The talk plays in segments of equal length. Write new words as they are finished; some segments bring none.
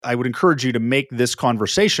I would encourage you to make this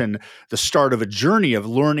conversation the start of a journey of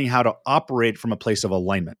learning how to operate from a place of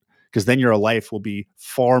alignment, because then your life will be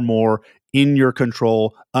far more in your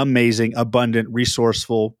control, amazing, abundant,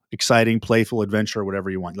 resourceful, exciting, playful, adventure, whatever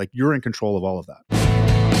you want. Like, you're in control of all of that.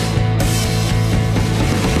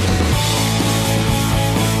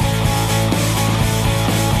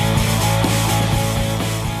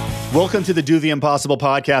 Welcome to the Do the Impossible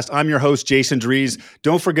podcast. I'm your host, Jason Drees.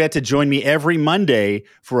 Don't forget to join me every Monday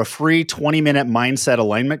for a free 20-minute mindset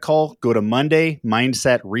alignment call. Go to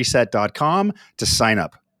mondaymindsetreset.com to sign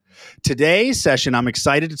up. Today's session, I'm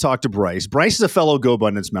excited to talk to Bryce. Bryce is a fellow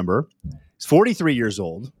GoBundance member. He's 43 years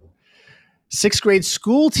old, sixth grade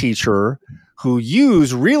school teacher who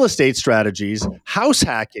used real estate strategies, house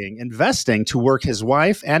hacking, investing to work his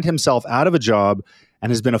wife and himself out of a job, and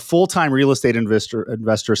has been a full-time real estate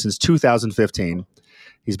investor since 2015.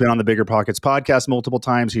 He's been on the Bigger Pockets podcast multiple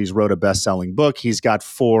times. He's wrote a best-selling book. He's got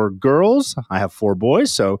 4 girls. I have 4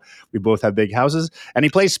 boys, so we both have big houses. And he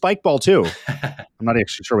plays spike ball too. I'm not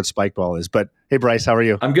actually sure what spike ball is, but hey, Bryce, how are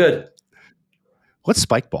you? I'm good. What's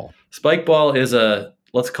spike ball? Spike ball is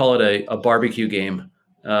let's call it a barbecue game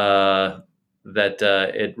that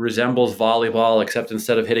it resembles volleyball, except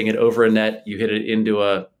instead of hitting it over a net, you hit it into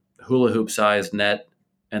a hula hoop-sized net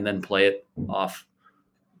and then play it off.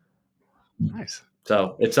 Nice.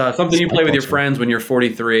 So it's something you play with your friends when you're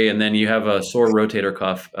 43, and then you have a sore rotator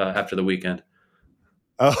cuff after the weekend.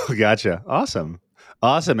 Oh, gotcha. Awesome.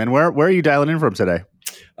 And where are you dialing in from today?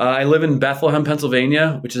 I live in Bethlehem,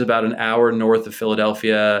 Pennsylvania, which is about an hour north of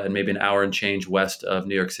Philadelphia and maybe an hour and change west of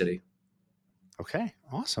New York City. Okay.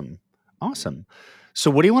 Awesome. So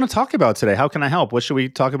what do you want to talk about today? How can I help? What should we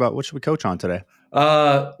talk about? What should we coach on today?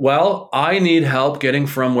 Well, I need help getting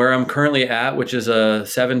from where I'm currently at, which is a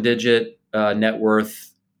 7-digit net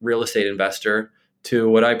worth real estate investor, to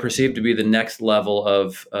what I perceive to be the next level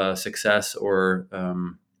of success, or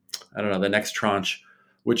the next tranche,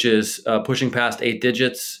 which is pushing past 8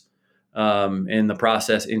 digits, in the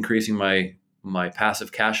process increasing my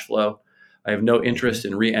passive cash flow. I have no interest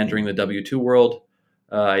in re-entering the W-2 world.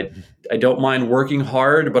 I don't mind working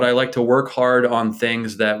hard, but I like to work hard on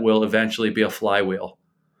things that will eventually be a flywheel.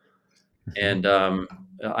 And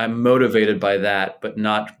I'm motivated by that, but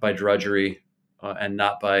not by drudgery and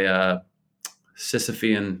not by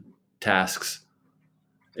Sisyphean tasks,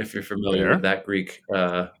 if you're familiar with that Greek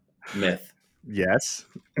myth. Yes.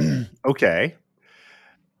 Okay.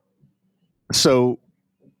 So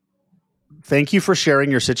thank you for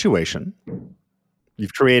sharing your situation.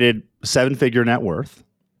 You've created 7-figure net worth.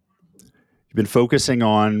 You've been focusing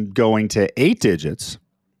on going to 8 digits.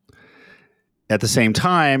 At the same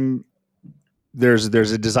time, there's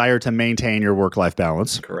a desire to maintain your work-life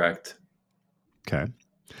balance. Correct. Okay.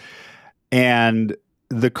 And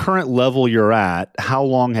the current level you're at, how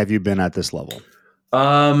long have you been at this level?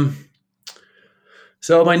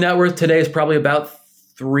 So my net worth today is probably about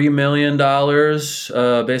 $3 million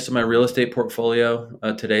based on my real estate portfolio,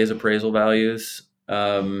 today's appraisal values.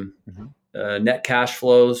 Net cash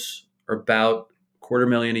flows are about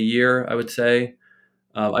 $250,000 a year, I would say.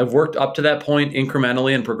 I've worked up to that point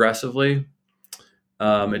incrementally and progressively.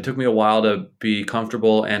 It took me a while to be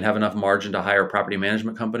comfortable and have enough margin to hire a property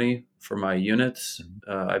management company for my units.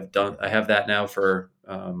 I have that now for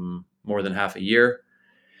more than half a year.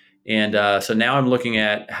 And so now I'm looking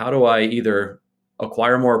at how do I either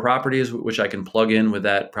acquire more properties, which I can plug in with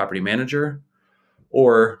that property manager,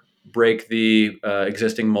 or break the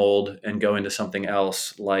existing mold and go into something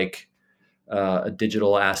else like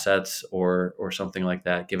digital assets or something like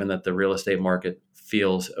that, given that the real estate market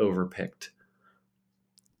feels overpicked.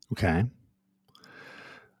 Okay.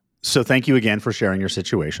 So thank you again for sharing your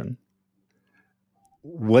situation.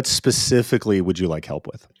 What specifically would you like help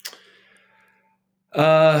with?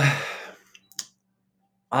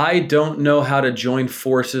 I don't know how to join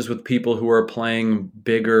forces with people who are playing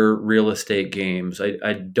bigger real estate games.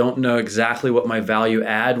 I don't know exactly what my value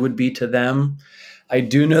add would be to them. I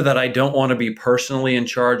do know that I don't want to be personally in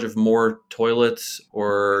charge of more toilets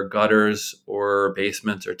or gutters or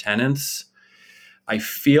basements or tenants. I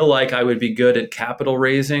feel like I would be good at capital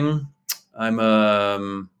raising.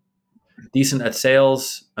 I'm decent at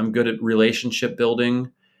sales. I'm good at relationship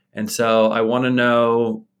building. And so I want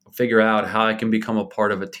to figure out how I can become a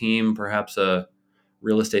part of a team, perhaps a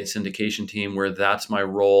real estate syndication team, where that's my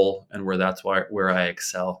role and where I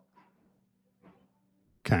excel.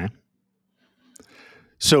 Okay.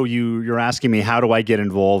 So you're asking me, how do I get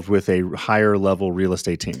involved with a higher level real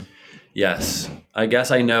estate team? Yes. I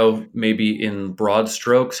guess I know maybe in broad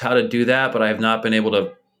strokes how to do that, but I have not been able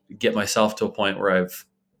to get myself to a point where I've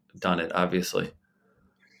done it, obviously.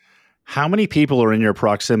 How many people are in your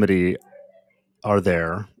proximity are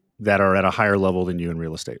there that are at a higher level than you in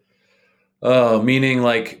real estate? Oh, meaning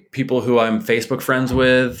like people who I'm Facebook friends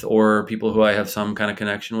with or people who I have some kind of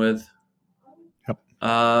connection with? Yep.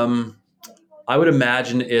 I would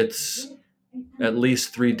imagine it's at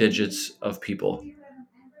least 3 digits of people.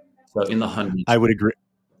 So in the hundreds. I would agree.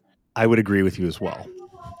 I would agree with you as well.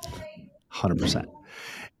 100%.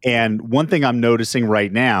 And one thing I'm noticing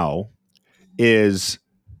right now is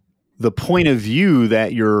the point of view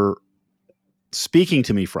that you're speaking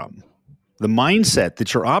to me from, the mindset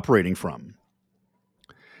that you're operating from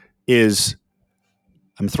is,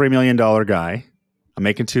 I'm a $3 million guy. I'm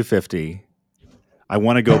making 250. I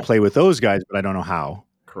want to go play with those guys, but I don't know how.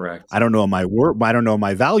 Correct. I don't know my work. I don't know what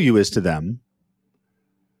my value is to them.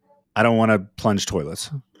 I don't want to plunge toilets,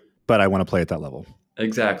 but I want to play at that level.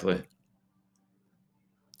 Exactly. Do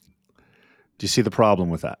you see the problem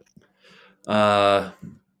with that?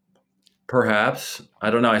 Perhaps. I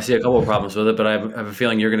don't know. I see a couple of problems with it, but I have a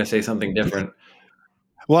feeling you're going to say something different.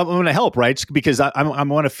 Well, I'm going to help, right? Because I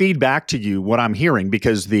want to feed back to you what I'm hearing,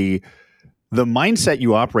 because the mindset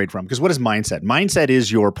you operate from, because what is mindset? Mindset is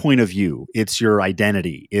your point of view. It's your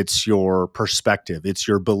identity. It's your perspective. It's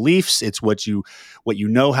your beliefs. It's what you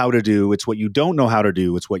know how to do. It's what you don't know how to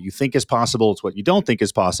do. It's what you think is possible. It's what you don't think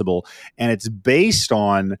is possible. And it's based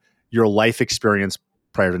on your life experience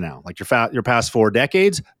prior to now. Like your past 4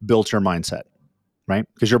 decades built your mindset, right?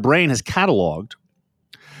 Because your brain has cataloged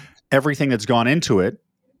everything that's gone into it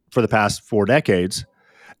for the past 4 decades.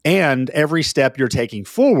 And every step you're taking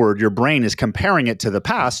forward, your brain is comparing it to the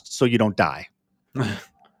past so you don't die.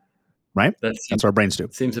 Right? That's what our brains do.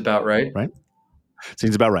 Seems about right. Right?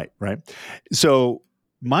 Seems about right, right? So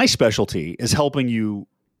my specialty is helping you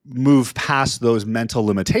move past those mental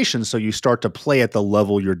limitations so you start to play at the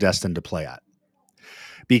level you're destined to play at.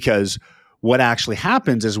 Because what actually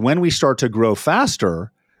happens is when we start to grow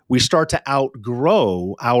faster, we start to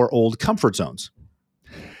outgrow our old comfort zones.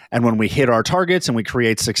 And when we hit our targets and we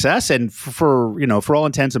create success, and for all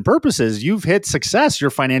intents and purposes, you've hit success, you're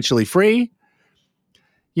financially free.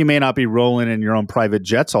 You may not be rolling in your own private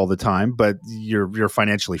jets all the time, but you're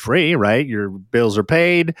financially free, right? Your bills are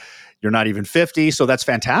paid. You're not even 50. So that's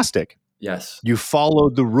fantastic. Yes. You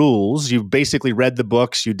followed the rules. You basically read the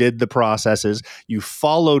books. You did the processes. You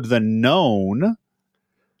followed the known,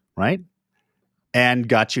 right? And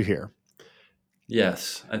got you here.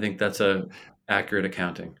 Yes. I think that's a accurate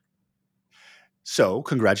accounting. So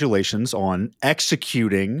congratulations on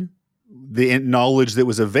executing the knowledge that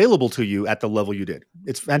was available to you at the level you did.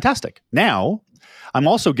 It's fantastic. Now, I'm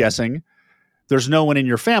also guessing there's no one in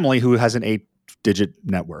your family who has an 8-digit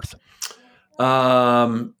net worth.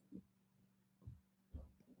 I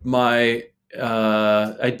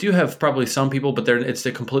do have probably some people, but it's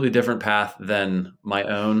a completely different path than my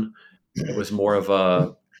own. It was more of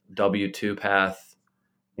a W-2 path,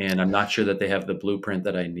 and I'm not sure that they have the blueprint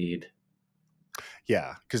that I need.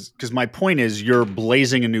 Yeah, because my point is you're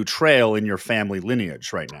blazing a new trail in your family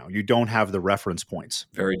lineage right now. You don't have the reference points.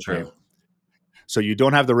 Very true. Right? So you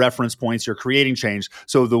don't have the reference points. You're creating change.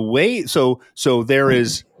 So there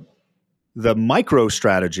is the micro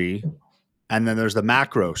strategy, and then there's the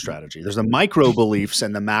macro strategy. There's the micro beliefs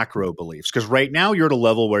and the macro beliefs. Because right now you're at a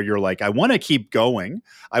level where you're like, I want to keep going.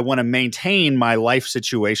 I want to maintain my life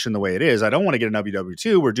situation the way it is. I don't want to get a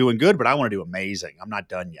W-2. We're doing good, but I want to do amazing. I'm not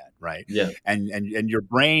done yet, right? Yeah. And your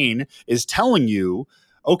brain is telling you,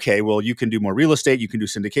 okay, well, you can do more real estate. You can do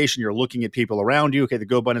syndication. You're looking at people around you. Okay, the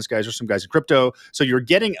GoBundance guys are some guys in crypto. So you're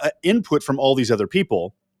getting input from all these other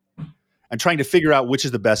people and trying to figure out which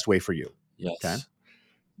is the best way for you. Yes. Okay.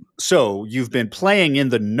 So you've been playing in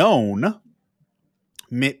the known,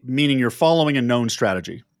 meaning you're following a known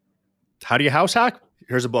strategy. How do you house hack?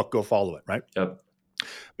 Here's a book, go follow it, right? Yep.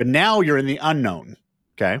 But now you're in the unknown,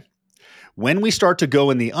 okay? When we start to go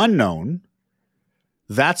in the unknown,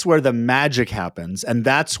 that's where the magic happens, and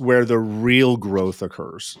that's where the real growth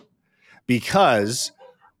occurs. Because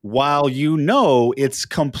while you know it's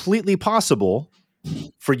completely possible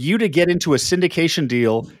for you to get into a syndication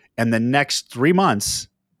deal in the next 3 months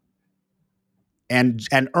and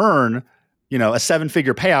earn, a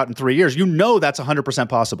 7-figure payout in 3 years, that's 100%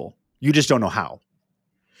 possible. You just don't know how,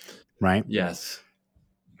 right? Yes.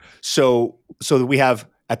 So that we have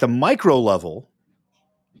at the micro level,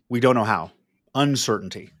 we don't know how,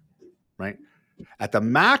 uncertainty, right? At the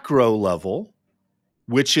macro level,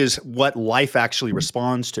 which is what life actually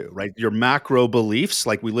responds to, right? Your macro beliefs,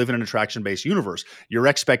 like we live in an attraction-based universe. Your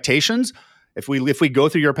expectations, if we go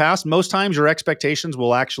through your past, most times your expectations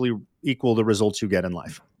will actually equal the results you get in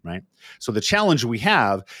life, right? So the challenge we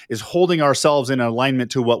have is holding ourselves in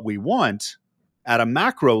alignment to what we want at a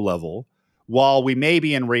macro level while we may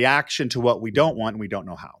be in reaction to what we don't want and we don't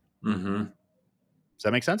know how. Mm-hmm. Does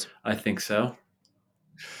that make sense? I think so.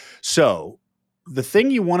 So the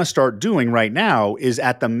thing you want to start doing right now is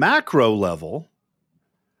at the macro level,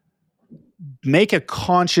 make a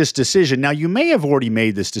conscious decision. Now, you may have already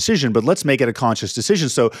made this decision, but let's make it a conscious decision.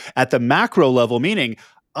 So at the macro level, meaning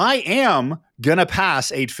I am going to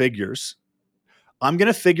pass 8 figures. I'm going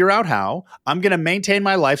to figure out how. I'm going to maintain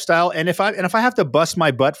my lifestyle. And if I have to bust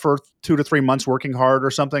my butt for 2 to 3 months working hard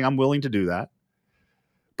or something, I'm willing to do that.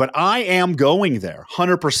 But I am going there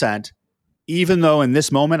 100%, even though in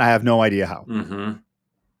this moment I have no idea how. Mm-hmm.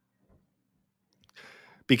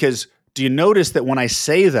 Because do you notice that when I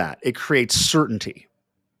say that, it creates certainty,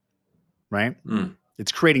 right? Mm.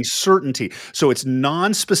 It's creating certainty. So it's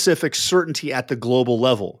non-specific certainty at the global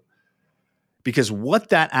level. Because what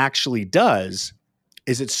that actually does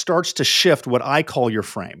is it starts to shift what I call your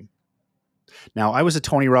frame. Now, I was a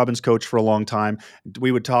Tony Robbins coach for a long time.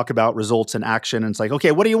 We would talk about results and action. And it's like,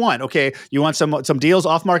 okay, what do you want? Okay, you want some deals,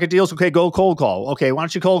 off-market deals? Okay, go cold call. Okay, why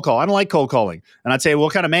don't you cold call? I don't like cold calling. And I'd say, well,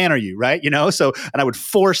 what kind of man are you, right? So, and I would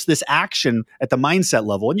force this action at the mindset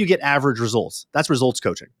level, and you get average results. That's results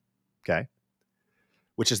coaching, okay?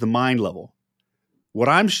 Which is the mind level. What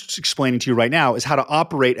I'm explaining to you right now is how to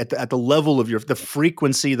operate at the level of the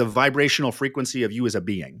frequency, the vibrational frequency of you as a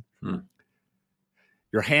being.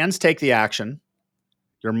 Your hands take the action.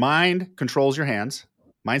 Your mind controls your hands.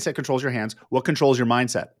 Mindset controls your hands. What controls your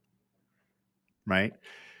mindset? Right?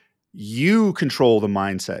 You control the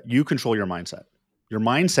mindset. You control your mindset. Your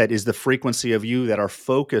mindset is the frequency of you that our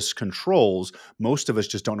focus controls. Most of us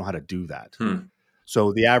just don't know how to do that.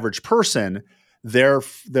 So the average person, they're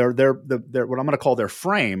what I'm going to call their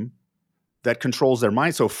frame that controls their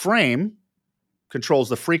mind. So frame controls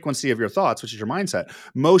the frequency of your thoughts, which is your mindset.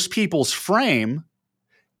 Most people's frame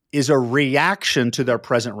is a reaction to their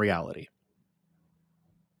present reality.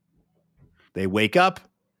 They wake up,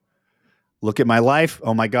 look at my life.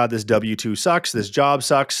 Oh my God, this W-2 sucks. This job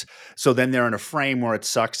sucks. So then they're in a frame where it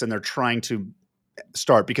sucks and they're trying to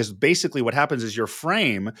start, because basically what happens is your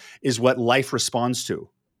frame is what life responds to.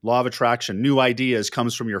 Law of attraction, new ideas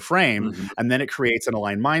comes from your frame, and then it creates an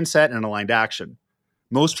aligned mindset and an aligned action.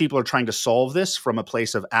 Most people are trying to solve this from a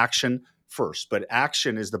place of action first, but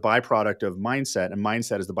action is the byproduct of mindset, and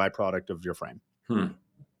mindset is the byproduct of your frame. Does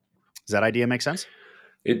that idea make sense?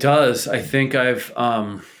 It does. I think I've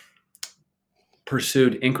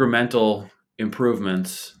pursued incremental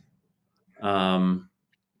improvements that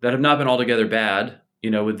have not been altogether bad,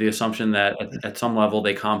 with the assumption that at some level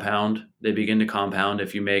they begin to compound.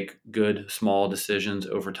 If you make good, small decisions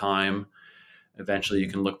over time, eventually you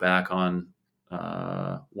can look back on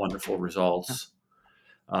wonderful results.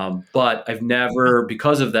 But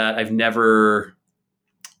because of that, I've never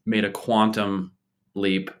made a quantum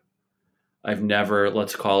leap. I've never,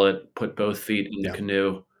 let's call it, put both feet in the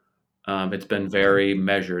canoe. It's been very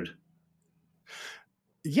measured.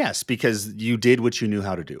 Yes, because you did what you knew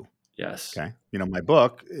how to do. Yes. Okay. My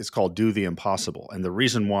book is called Do the Impossible. And the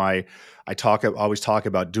reason why I always talk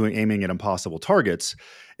about aiming at impossible targets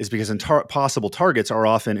is because impossible targets are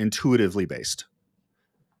often intuitively based.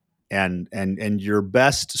 And your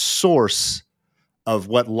best source of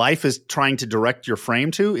what life is trying to direct your frame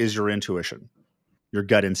to is your intuition, your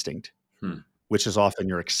gut instinct, which is often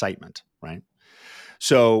your excitement, right?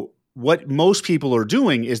 So what most people are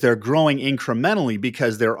doing is they're growing incrementally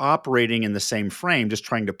because they're operating in the same frame, just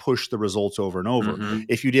trying to push the results over and over.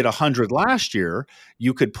 If you did 100 last year,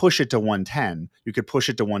 you could push it to 110, you could push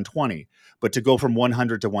it to 120, but to go from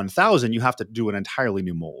 100 to 1,000, you have to do an entirely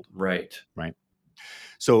new mold. Right.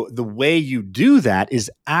 So the way you do that is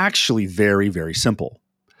actually very, very simple.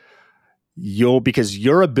 Because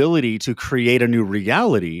your ability to create a new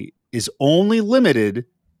reality is only limited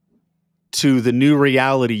to the new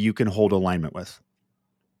reality you can hold alignment with.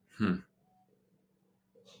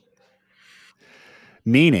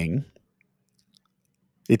 Meaning,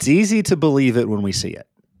 it's easy to believe it when we see it,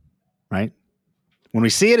 right? When we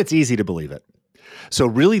see it, it's easy to believe it. So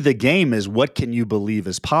really the game is, what can you believe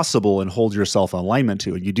is possible and hold yourself in alignment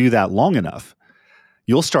to? And you do that long enough,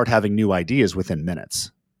 you'll start having new ideas within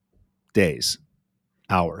minutes, days,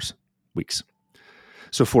 hours, weeks.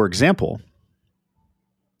 So for example,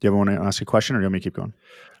 do you ever want to ask a question, or do you want me to keep going?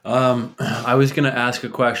 I was going to ask a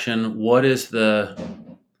question. What is the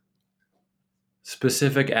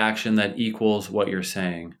specific action that equals what you're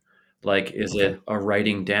saying? Like, is it a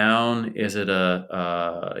writing down? Is it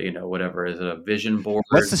whatever? Is it a vision board?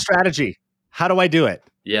 What's the strategy? How do I do it?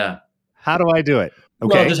 Yeah. How do I do it?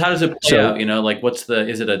 Okay. Well, just how does it play out? Like,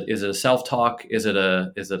 is it a self-talk? Is it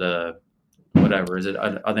a whatever? Is it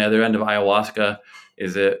on the other end of ayahuasca?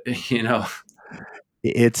 Is it,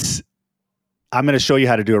 I'm going to show you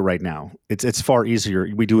how to do it right now. It's far easier.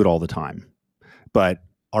 We do it all the time, but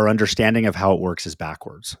our understanding of how it works is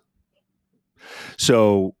backwards.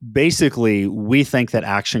 So basically, we think that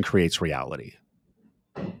action creates reality.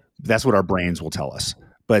 That's what our brains will tell us,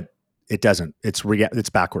 but it doesn't. It's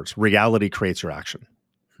backwards. Reality creates your action,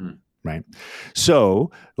 right?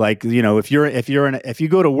 So, like, if you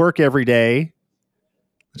go to work every day,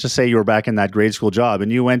 let's just say you were back in that grade school job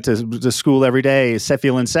and you went to school every day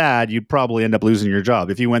feeling sad, you'd probably end up losing your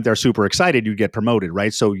job. If you went there super excited, you'd get promoted,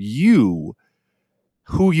 right? So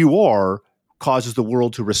who you are causes the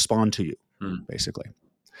world to respond to you, basically.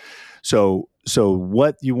 So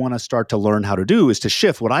what you want to start to learn how to do is to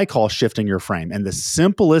shift, what I call shifting your frame. And the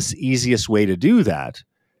simplest, easiest way to do that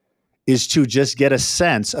is to just get a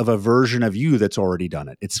sense of a version of you that's already done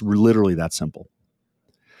it. It's literally that simple.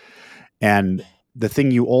 And the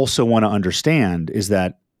thing you also want to understand is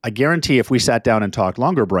that I guarantee if we sat down and talked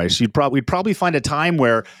longer, Bryce, we'd probably find a time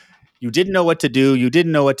where you didn't know what to do,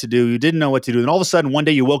 and all of a sudden one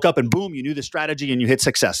day you woke up and boom, you knew the strategy and you hit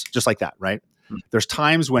success, just like that, right? There's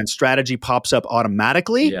times when strategy pops up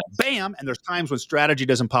automatically, bam, and there's times when strategy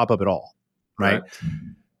doesn't pop up at all, right?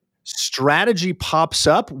 Strategy pops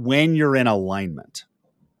up when you're in alignment.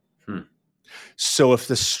 So if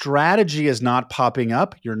the strategy is not popping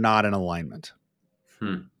up, you're not in alignment.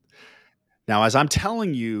 Now, as I'm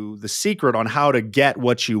telling you the secret on how to get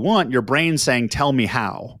what you want, your brain's saying, tell me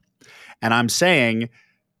how. And I'm saying,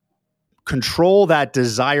 control that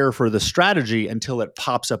desire for the strategy until it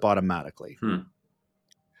pops up automatically.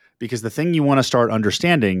 Because the thing you want to start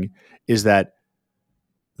understanding is that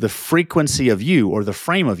the frequency of you, or the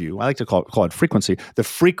frame of you, I like to call it frequency. The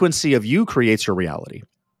frequency of you creates your reality.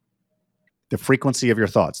 The frequency of your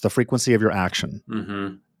thoughts, the frequency of your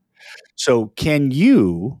action. So can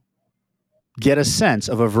you get a sense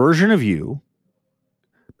of a version of you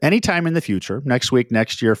anytime in the future, next week,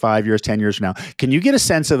 next year, 5 years, 10 years from now? Can you get a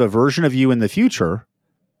sense of a version of you in the future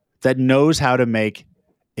that knows how to make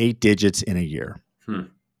 8 digits in a year?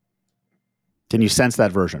 Can you sense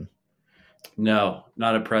that version? No,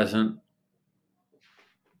 not at present.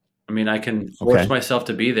 I mean, I can force myself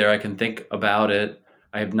to be there. I can think about it.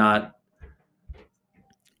 I have not.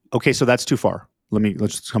 Okay, so that's too far.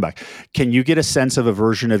 Let's come back. Can you get a sense of a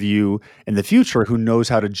version of you in the future who knows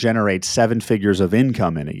how to generate 7 figures of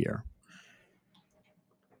income in a year?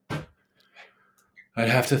 I'd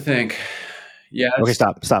have to think. Yes. Okay,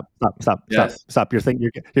 stop. Yes. Stop.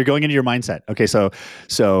 You're going into your mindset. Okay, so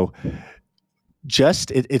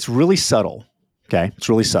just it's really subtle. Okay, it's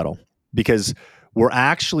really subtle because we're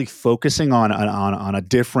actually focusing on a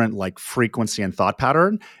different like frequency and thought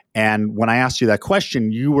pattern. And when I asked you that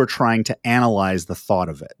question, you were trying to analyze the thought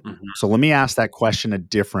of it. So let me ask that question a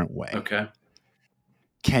different way. Okay.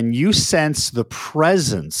 Can you sense the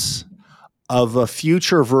presence of a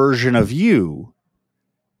future version of you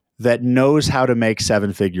that knows how to make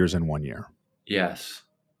 7 figures in 1 year? Yes.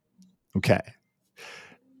 Okay.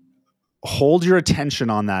 Hold your attention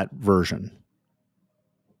on that version.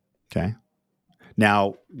 Okay.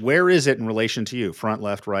 Now, where is it in relation to you? Front,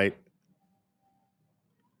 left, right?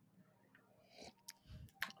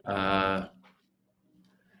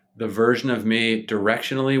 The version of me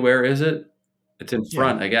directionally, where is it? It's in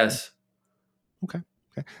front, I guess. Okay.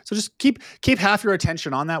 So just keep half your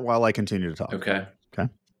attention on that while I continue to talk. Okay.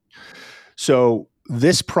 So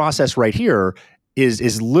this process right here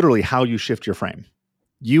is literally how you shift your frame.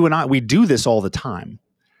 You and I, we do this all the time,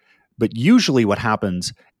 but usually what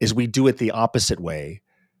happens is we do it the opposite way.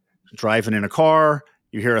 Driving in a car,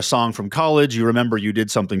 you hear a song from college, you remember you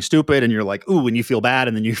did something stupid and you're like, ooh, and you feel bad,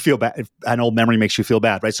 and then you feel bad. An old memory makes you feel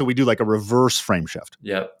bad, right? So we do like a reverse frame shift.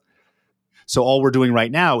 Yep. So all we're doing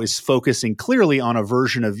right now is focusing clearly on a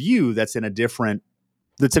version of you that's in a different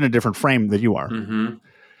frame that you are.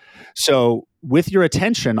 So with your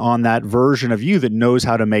attention on that version of you that knows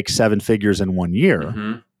how to make 7 figures in 1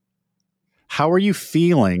 year, how are you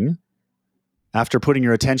feeling after putting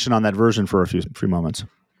your attention on that version for a few moments?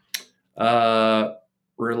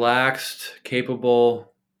 Relaxed,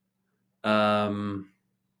 capable, above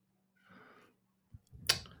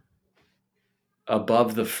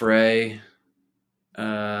the fray.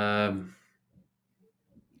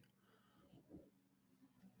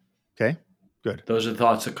 Okay, good. Those are the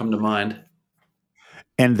thoughts that come to mind.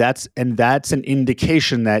 And that's an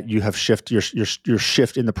indication that you have your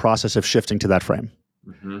shift in the process of shifting to that frame.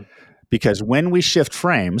 Because when we shift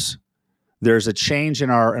frames, there's a change in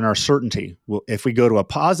our certainty. If we go to a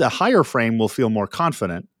higher frame, we'll feel more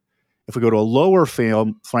confident. If we go to a lower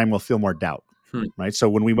frame, we'll feel more doubt. right? So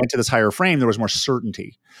when we went to this higher frame, there was more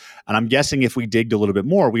certainty. And I'm guessing if we digged a little bit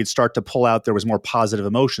more, we'd start to pull out there was more positive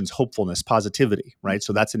emotions, hopefulness, positivity, right?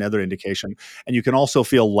 So that's another indication. And you can also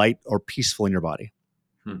feel light or peaceful in your body.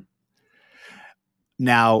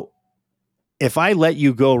 Now, if I let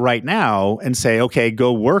you go right now and say, okay,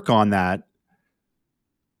 go work on that,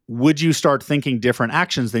 would you start thinking different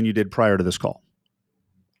actions than you did prior to this call?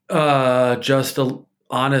 Just a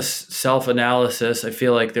honest self-analysis. I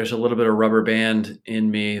feel like there's a little bit of rubber band in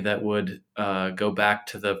me that would go back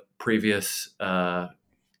to the previous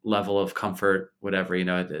level of comfort, whatever,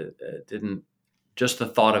 it didn't, just the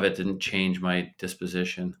thought of it didn't change my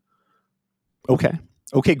disposition.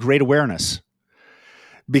 Okay, great awareness.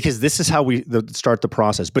 Because this is how we start the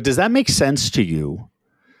process. But does that make sense to you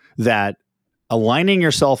that aligning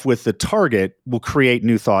yourself with the target will create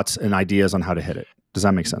new thoughts and ideas on how to hit it? Does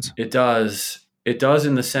that make sense? It does. It does,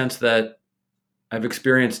 in the sense that I've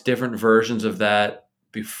experienced different versions of that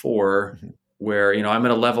before, where, I'm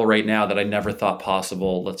at a level right now that I never thought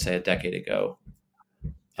possible, let's say a decade ago.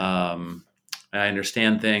 And I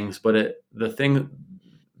understand things, but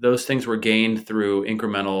those things were gained through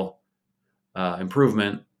incremental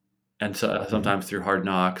improvement, and so, sometimes through hard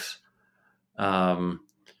knocks. So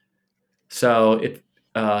it,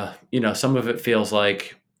 some of it feels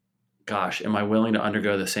like, gosh, am I willing to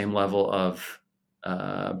undergo the same level of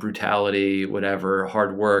brutality, whatever,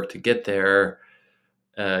 hard work to get there,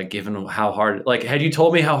 given how hard, like, had you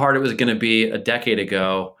told me how hard it was going to be a decade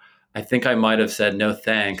ago, I think I might have said no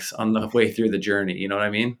thanks on the way through the journey. You know what I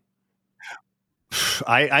mean?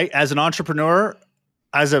 I as an entrepreneur,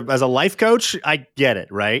 as a life coach, I get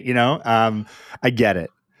it, right? I get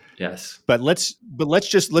it. Yes. But let's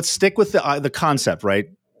stick with the concept, right?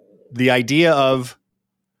 The idea of,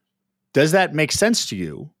 does that make sense to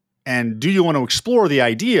you? And do you want to explore the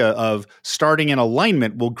idea of starting in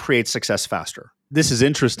alignment will create success faster? This is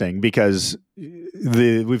interesting because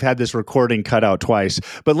we've had this recording cut out twice,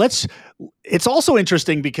 but it's also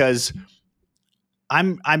interesting because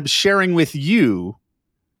I'm sharing with you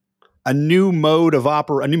a new mode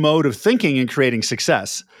of thinking and creating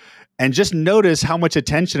success. And just notice how much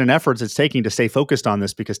attention and efforts it's taking to stay focused on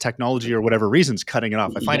this, because technology or whatever reason's cutting it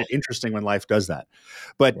off. I find it interesting when life does that.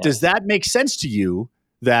 But does that make sense to you,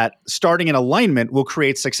 that starting in alignment will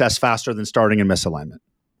create success faster than starting in misalignment?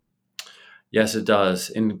 Yes, it does.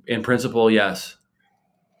 In principle, yes.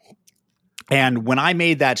 And when I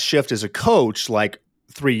made that shift as a coach, like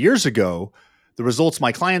 3 years ago, the results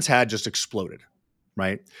my clients had just exploded.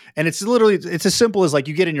 Right. And it's as simple as, like,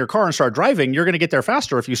 you get in your car and start driving, you're going to get there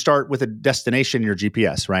faster if you start with a destination in your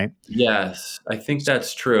GPS, right? Yes, I think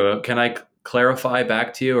that's true. Can I clarify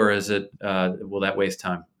back to you, or is it, will that waste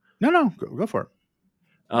time? No, go for it.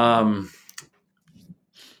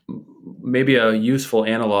 Maybe a useful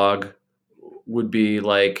analog would be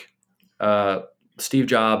like Steve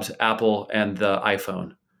Jobs, Apple, and the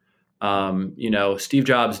iPhone. Steve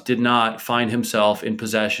Jobs did not find himself in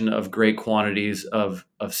possession of great quantities of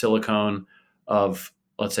silicone, of,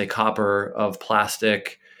 let's say, copper, of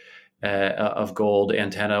plastic, of gold,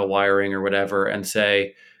 antenna wiring, or whatever, and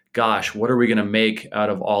say, gosh, what are we going to make out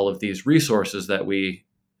of all of these resources that we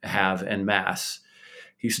have en masse?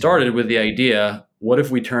 He started with the idea, what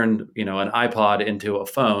if we turned, an iPod into a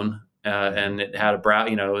phone, and it had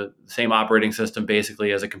same operating system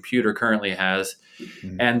basically as a computer currently has.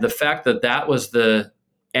 Mm-hmm. And the fact that was the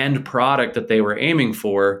end product that they were aiming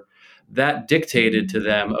for, that dictated to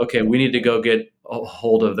them, okay, we need to go get a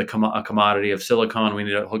hold of a commodity of silicon. We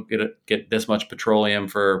need to get this much petroleum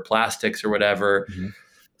for plastics or whatever. Mm-hmm.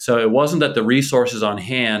 So it wasn't that the resources on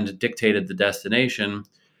hand dictated the destination.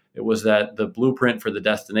 It was that the blueprint for the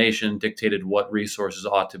destination dictated what resources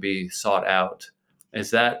ought to be sought out.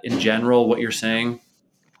 Is that in general what you're saying?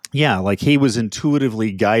 Yeah, like he was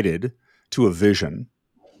intuitively guided to a vision.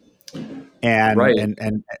 And right.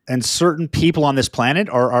 and certain people on this planet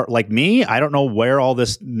are like me. I don't know where all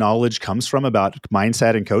this knowledge comes from about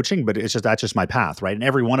mindset and coaching, but that's just my path, right? And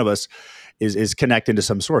every one of us is connected to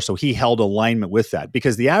some source. So he held alignment with that,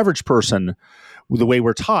 because the average person, the way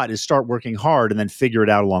we're taught, is start working hard and then figure it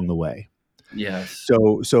out along the way. Yes.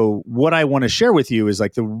 So what I want to share with you is,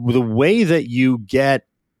 like, the way that you get,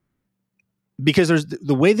 because there's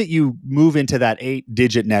the way that you move into that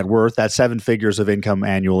 8-digit net worth, that 7 figures of income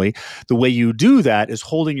annually. The way you do that is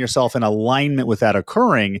holding yourself in alignment with that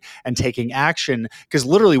occurring and taking action. Because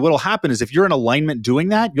literally what will happen is, if you're in alignment doing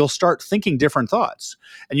that, you'll start thinking different thoughts.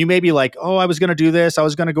 And you may be like, oh, I was going to do this. I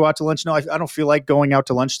was going to go out to lunch. No, I don't feel like going out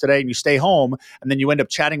to lunch today. And you stay home, and then you end up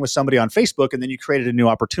chatting with somebody on Facebook, and then you created a new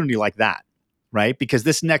opportunity like that, right? Because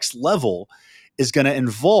this next level is going to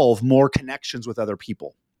involve more connections with other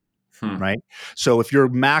people. Right. So if your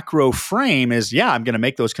macro frame is, I'm going to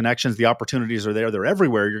make those connections, the opportunities are there, they're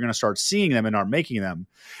everywhere. You're going to start seeing them and are making them.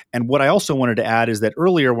 And what I also wanted to add is that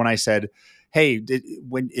earlier when I said, hey,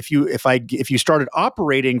 if you started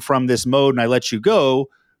operating from this mode and I let you go,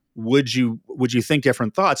 would you think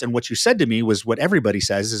different thoughts? And what you said to me was what everybody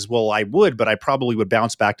says is, well, I would, but I probably would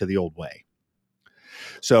bounce back to the old way.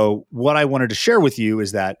 So what I wanted to share with you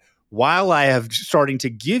is that while I have starting to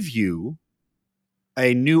give you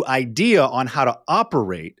a new idea on how to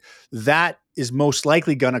operate, that is most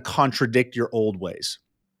likely going to contradict your old ways.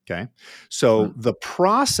 Okay. So the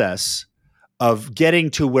process of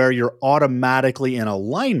getting to where you're automatically in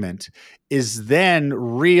alignment is then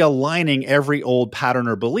realigning every old pattern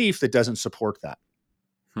or belief that doesn't support that.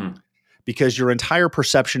 Because your entire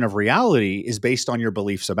perception of reality is based on your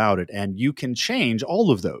beliefs about it. And you can change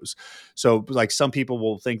all of those. So like some people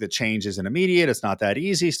will think that change isn't immediate. It's not that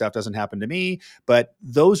easy. Stuff doesn't happen to me. But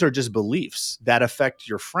those are just beliefs that affect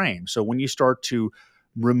your frame. So when you start to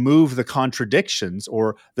remove the contradictions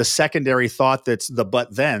or the secondary thought that's the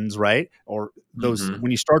but thens, right? Or those,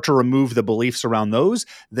 when you start to remove the beliefs around those,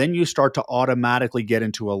 then you start to automatically get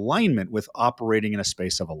into alignment with operating in a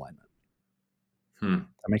space of alignment.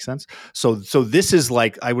 That makes sense? So this is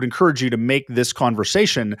like, I would encourage you to make this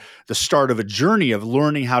conversation the start of a journey of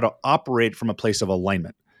learning how to operate from a place of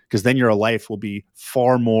alignment, because then your life will be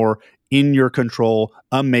far more in your control,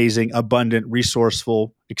 amazing, abundant,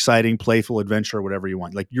 resourceful, exciting, playful, adventure, whatever you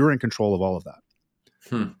want. Like you're in control of all of that.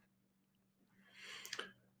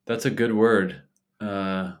 That's a good word.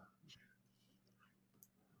 I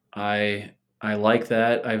like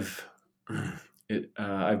that. I've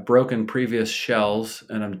broken previous shells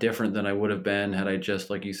and I'm different than I would have been had I just,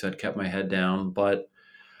 like you said, kept my head down. But,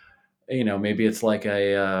 maybe it's like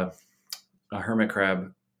a hermit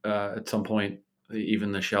crab. At some point,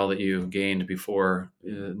 even the shell that you gained before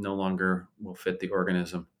no longer will fit the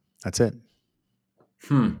organism. That's it.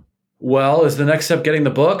 Well, is the next step getting the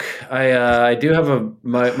book? I do have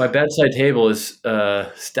my bedside table is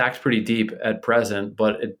stacked pretty deep at present,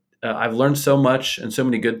 but I've learned so much and so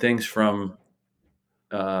many good things from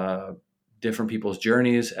different people's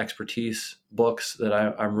journeys, expertise, books that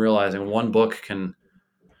I'm realizing one book can,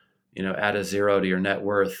 add a zero to your net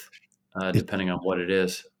worth, depending on what it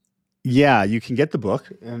is. Yeah, you can get the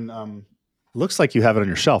book and looks like you have it on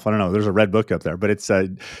your shelf. I don't know. There's a red book up there, but it's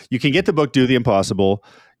you can get the book, Do the Impossible.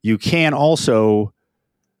 You can also,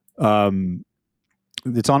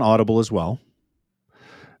 it's on Audible as well.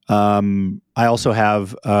 I also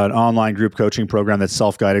have an online group coaching program that's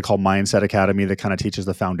self-guided called Mindset Academy that kind of teaches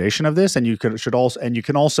the foundation of this. And you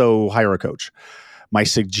can also hire a coach. My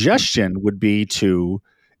suggestion would be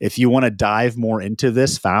if you want to dive more into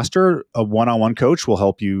this faster, a one-on-one coach will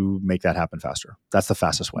help you make that happen faster. That's the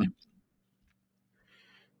fastest way.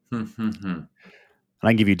 And I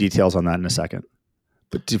can give you details on that in a second.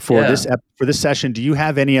 But for this session, do you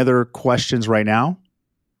have any other questions right now?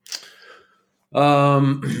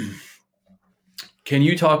 Can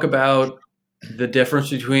you talk about the difference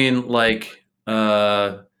between let's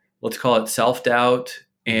call it self-doubt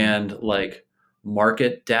and like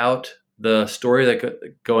market doubt? The story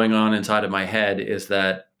that going on inside of my head is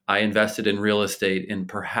that I invested in real estate in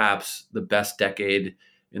perhaps the best decade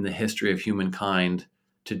in the history of humankind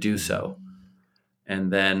to do so.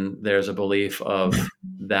 And then there's a belief of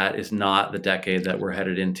that is not the decade that we're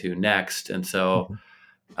headed into next. And so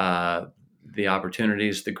the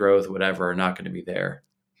opportunities, the growth, whatever, are not going to be there.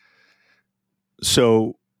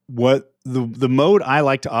 So what the mode I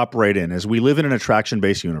like to operate in is we live in an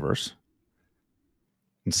attraction-based universe.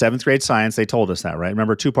 In 7th grade science, they told us that, right?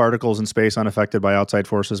 Remember, 2 particles in space unaffected by outside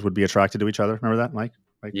forces would be attracted to each other. Remember that, Mike?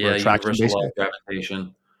 Like yeah, universal law of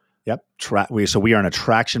gravitation. Yep. So we are an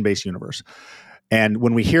attraction-based universe. And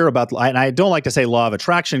when we hear about, and I don't like to say law of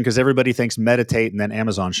attraction because everybody thinks meditate and then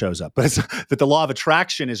Amazon shows up, but it's that the law of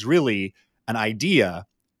attraction is really an idea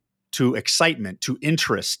to excitement, to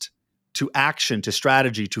interest, to action, to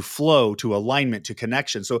strategy, to flow, to alignment, to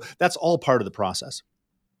connection. So that's all part of the process.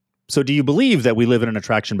 So do you believe that we live in an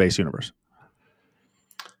attraction-based universe?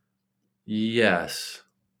 Yes.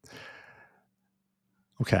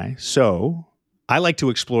 Okay. So I like to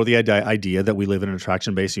explore the idea that we live in an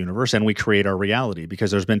attraction-based universe and we create our reality,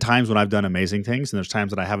 because there's been times when I've done amazing things and there's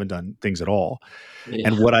times that I haven't done things at all. Yeah.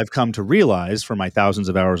 And what I've come to realize from my thousands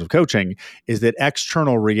of hours of coaching is that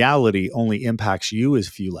external reality only impacts you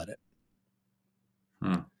if you let it.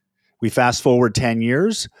 We fast forward 10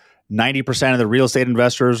 years, 90% of the real estate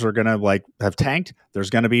investors are going to have tanked. There's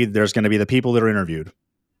going to be the people that are interviewed.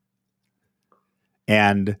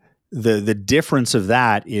 And the difference of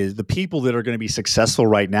that is the people that are going to be successful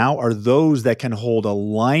right now are those that can hold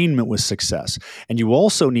alignment with success. And you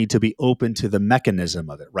also need to be open to the mechanism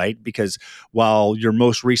of it, right? Because while your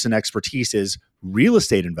most recent expertise is real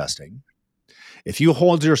estate investing, if you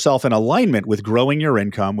hold yourself in alignment with growing your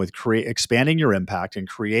income, with expanding your impact and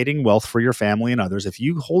creating wealth for your family and others, if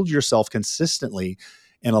you hold yourself consistently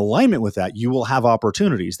in alignment with that, you will have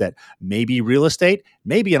opportunities that may be real estate,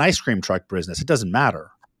 maybe an ice cream truck business. It doesn't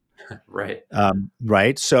matter. Right.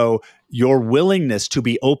 Right. So your willingness to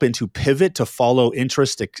be open to pivot, to follow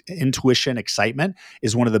interest, intuition, excitement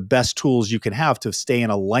is one of the best tools you can have to stay in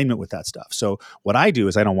alignment with that stuff. So what I do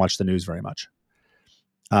is I don't watch the news very much.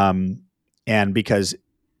 And because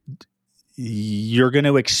you're going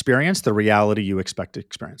to experience the reality you expect to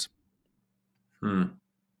experience.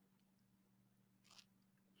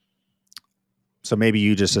 So maybe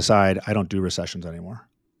you just decide, I don't do recessions anymore.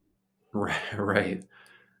 Right.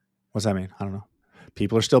 What's that mean? I don't know.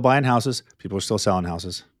 People are still buying houses. People are still selling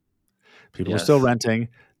houses. People are still renting.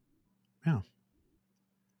 Yeah.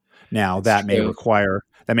 Now that may require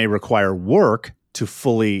work to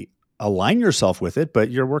fully align yourself with it,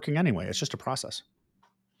 but you're working anyway. It's just a process.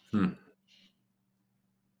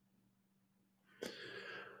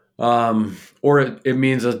 Or it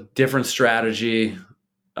means a different strategy,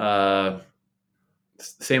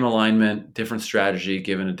 same alignment, different strategy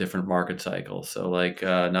given a different market cycle. So like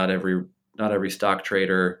not every stock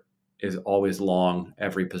trader is always long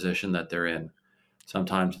every position that they're in.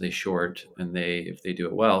 Sometimes they short, and if they do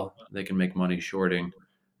it well, they can make money shorting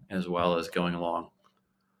as well as going along.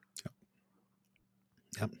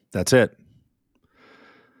 Yep, that's it.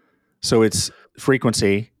 So it's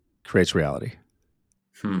frequency creates reality.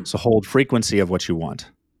 So hold frequency of what you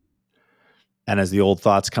want. And as the old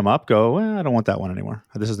thoughts come up, go, I don't want that one anymore.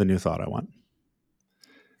 This is the new thought I want.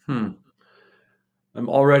 I'm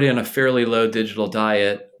already on a fairly low digital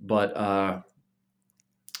diet, but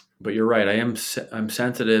you're right. I'm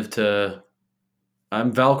sensitive to,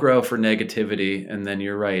 I'm Velcro for negativity. And then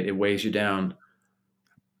you're right. It weighs you down.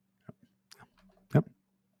 Yep.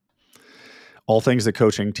 All things that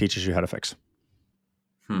coaching teaches you how to fix.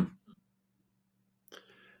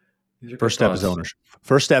 First step is ownership.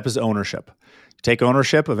 First step is ownership. Take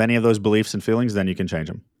ownership of any of those beliefs and feelings, then you can change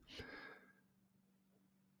them.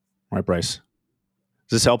 All right, Bryce. Is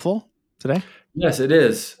this helpful today? Yes, it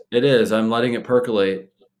is. It is. I'm letting it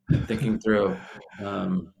percolate, thinking through. I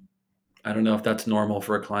don't know if that's normal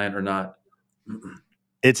for a client or not.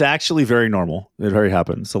 It's actually very normal. It very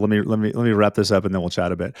happens. So let me wrap this up and then we'll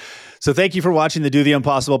chat a bit. So thank you for watching the Do the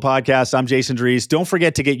Impossible podcast. I'm Jason Drees. Don't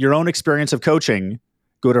forget to get your own experience of coaching.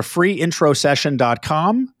 Go to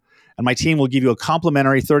freeintrosession.com and my team will give you a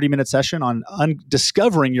complimentary 30-minute session on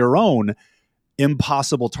discovering your own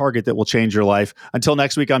impossible target that will change your life. Until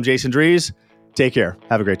next week, I'm Jason Drees. Take care.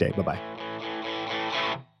 Have a great day. Bye-bye.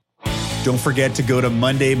 Don't forget to go to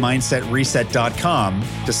MondayMindsetReset.com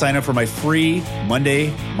to sign up for my free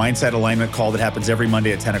Monday Mindset Alignment call that happens every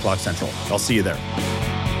Monday at 10 o'clock Central. I'll see you there.